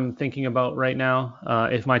what I'm thinking about right now.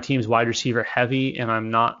 If my team's wide receiver heavy and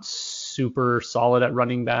I'm not super solid at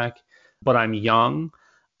running back, but I'm young,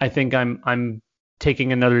 I think I'm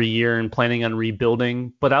taking another year and planning on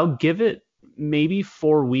rebuilding, but I'll give it maybe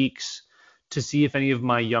 4 weeks to see if any of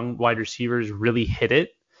my young wide receivers really hit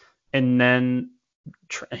it. And then,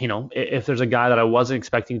 if there's a guy that I wasn't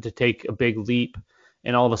expecting to take a big leap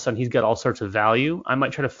and all of a sudden he's got all sorts of value, I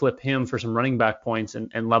might try to flip him for some running back points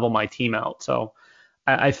and level my team out. So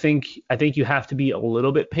I think you have to be a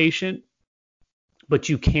little bit patient, but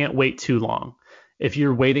you can't wait too long. If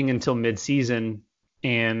you're waiting until mid-season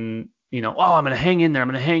and, I'm going to hang in there,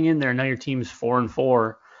 and now your team's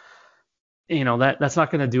 4-4, that's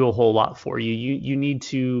not going to do a whole lot for you. You need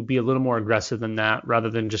to be a little more aggressive than that rather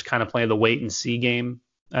than just kind of playing the wait and see game.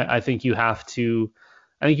 I think you have to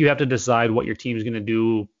decide what your team's going to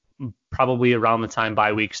do probably around the time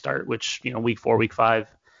bye week start, which, week 4, week 5,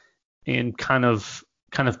 and kind of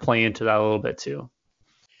play into that a little bit too.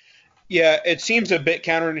 Yeah, it seems a bit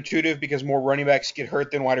counterintuitive because more running backs get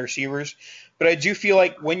hurt than wide receivers. But I do feel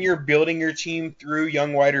like when you're building your team through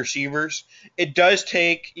young wide receivers, it does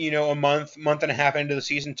take, a month and a half into the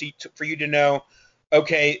season for you to know,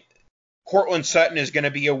 okay, Cortland Sutton is going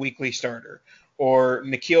to be a weekly starter, or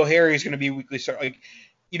N'Keal Harry is going to be a weekly starter. Like,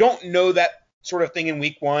 you don't know that sort of thing in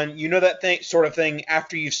week 1. You know that sort of thing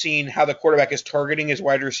after you've seen how the quarterback is targeting his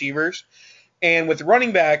wide receivers. And with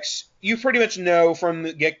running backs, you pretty much know from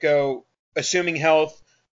the get-go, assuming health,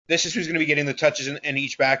 this is who's going to be getting the touches in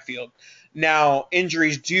each backfield. Now,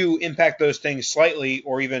 injuries do impact those things slightly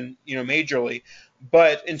or even, majorly.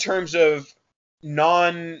 But in terms of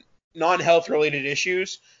non-health related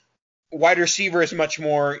issues, wide receiver is much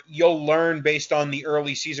more, you'll learn based on the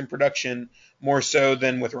early season production more so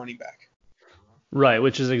than with running back. Right,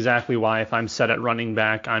 which is exactly why if I'm set at running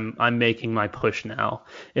back, I'm making my push now.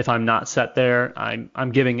 If I'm not set there,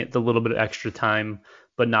 I'm giving it the little bit of extra time,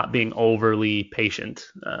 but not being overly patient.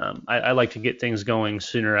 I like to get things going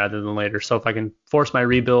sooner rather than later. So if I can force my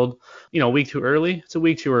rebuild, a week too early, it's a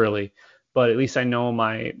week too early. but at least I know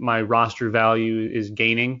my roster value is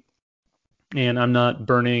gaining, and I'm not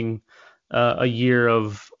burning a year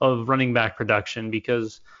of running back production,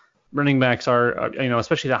 because running backs are,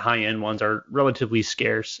 especially the high end ones, are relatively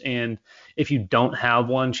scarce. And if you don't have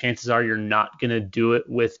one, chances are you're not going to do it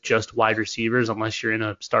with just wide receivers unless you're in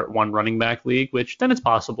a start one running back league, which then it's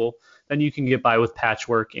possible. Then you can get by with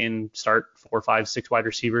patchwork and start 4, 5, 6 wide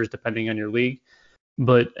receivers depending on your league.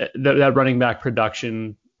 But that running back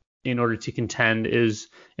production, in order to contend, is,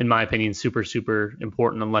 in my opinion, super, super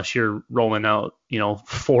important, unless you're rolling out,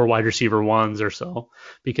 4 wide receiver ones or so,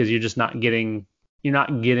 because you're just not getting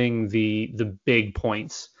the big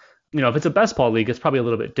points. If it's a best ball league, it's probably a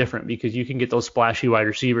little bit different, because you can get those splashy wide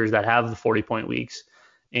receivers that have the 40-point weeks,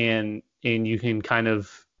 and you can kind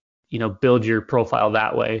of, build your profile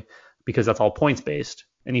that way, because that's all points based.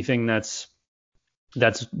 Anything that's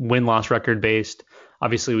win-loss record based,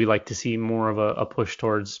 obviously we like to see more of a push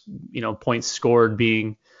towards, points scored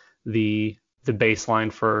being the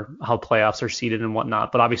baseline for how playoffs are seeded and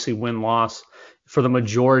whatnot. But obviously win-loss for the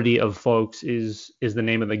majority of folks is the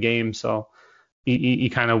name of the game. So you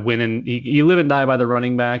kind of win, and you live and die by the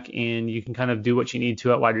running back, and you can kind of do what you need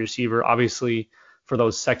to at wide receiver. Obviously, for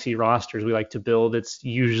those sexy rosters we like to build, it's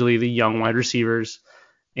usually the young wide receivers,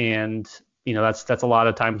 and that's a lot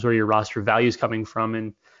of times where your roster value is coming from.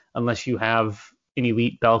 And unless you have an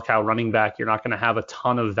elite bell cow running back, you're not going to have a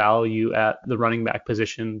ton of value at the running back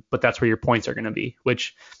position, but that's where your points are going to be,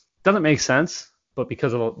 which doesn't make sense. But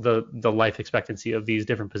because of the life expectancy of these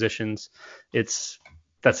different positions, it's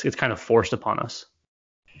kind of forced upon us.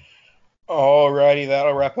 Alrighty,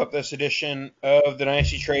 that'll wrap up this edition of the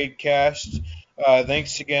Dynasty TradeCast.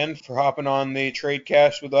 Thanks again for hopping on the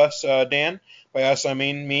TradeCast with us, Dan. By us, I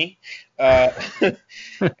mean me. And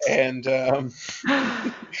a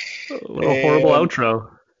little horrible outro.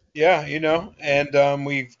 Yeah, and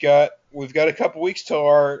we've got a couple weeks till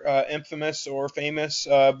our infamous or famous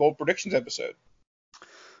bold predictions episode.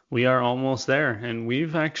 We are almost there, and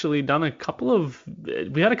we've actually done we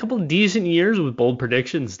had a couple of decent years with bold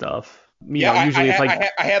prediction stuff.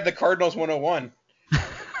 I had the Cardinals 101.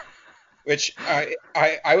 Which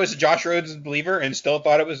I was a Josh Rosen believer and still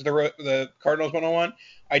thought it was the Cardinals 101.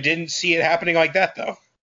 I didn't see it happening like that, though.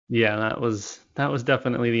 Yeah, that was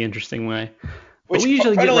definitely the interesting way. Which, but we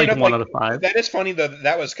usually get like 1 out of 5. That is funny, though.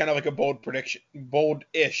 That was kind of like a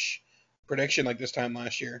bold-ish prediction like this time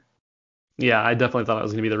last year. Yeah, I definitely thought it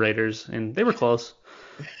was going to be the Raiders, and they were close.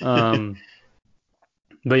 But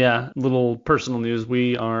yeah, little personal news.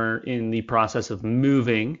 We are in the process of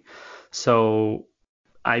moving, so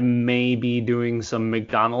I may be doing some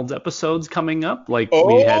McDonald's episodes coming up, like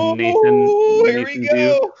we had Nathan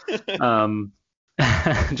do.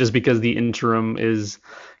 Just because the interim is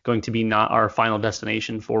going to be not our final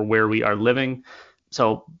destination for where we are living.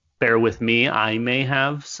 So bear with me. I may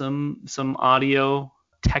have some audio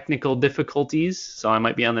technical difficulties, so I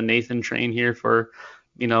might be on the Nathan train here for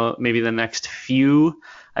maybe the next few.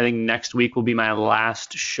 I think next week will be my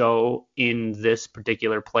last show in this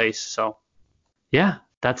particular place. So yeah,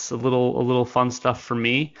 that's a little fun stuff for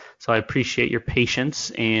me. So I appreciate your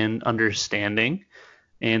patience and understanding,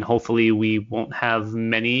 and hopefully we won't have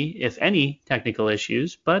many, if any, technical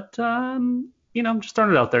issues. But just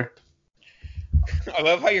throwing it out there. I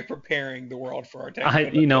love how you're preparing the world for our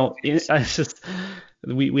technical difficulties.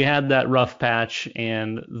 We had that rough patch,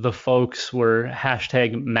 and the folks were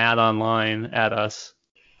 #mad online at us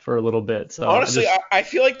for a little bit. So honestly, I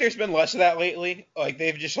feel like there's been less of that lately. Like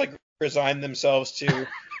they've just resigned themselves to,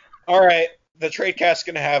 all right, the TradeCast's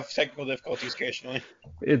going to have technical difficulties occasionally.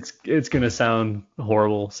 It's going to sound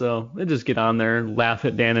horrible. So we'll just get on there, laugh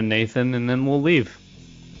at Dan and Nathan, and then we'll leave.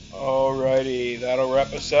 Alrighty, that'll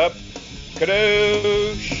wrap us up.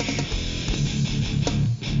 Kadoosh!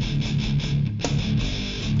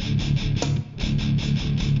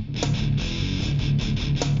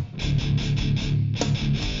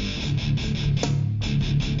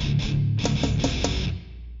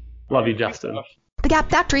 Love you, Justin. The Gap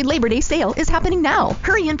Factory Labor Day sale is happening now.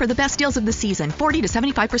 Hurry in for the best deals of the season, 40 to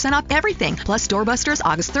 75% off everything, plus doorbusters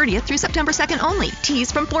August 30th through September 2nd only.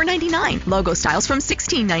 Tees from $4.99, logo styles from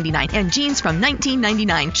 $16.99, and jeans from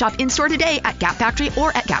 $19.99. Shop in-store today at Gap Factory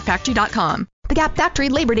or at gapfactory.com. The Gap Factory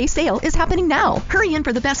Labor Day sale is happening now. Hurry in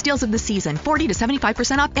for the best deals of the season, 40 to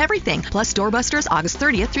 75% off everything, plus doorbusters August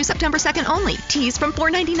 30th through September 2nd only. Tees from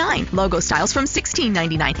 $4.99, logo styles from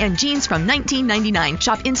 $16.99, and jeans from $19.99.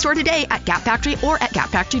 Shop in-store today at Gap Factory or at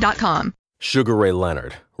gapfactory.com. Sugar Ray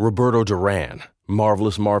Leonard, Roberto Duran,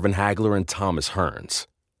 Marvelous Marvin Hagler, and Thomas Hearns.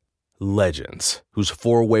 Legends, whose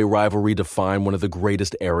four-way rivalry defined one of the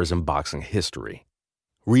greatest eras in boxing history.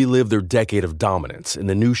 Relive their decade of dominance in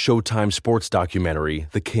the new Showtime sports documentary,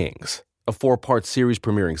 The Kings, a 4-part series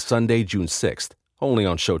premiering Sunday, June 6th, only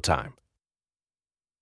on Showtime.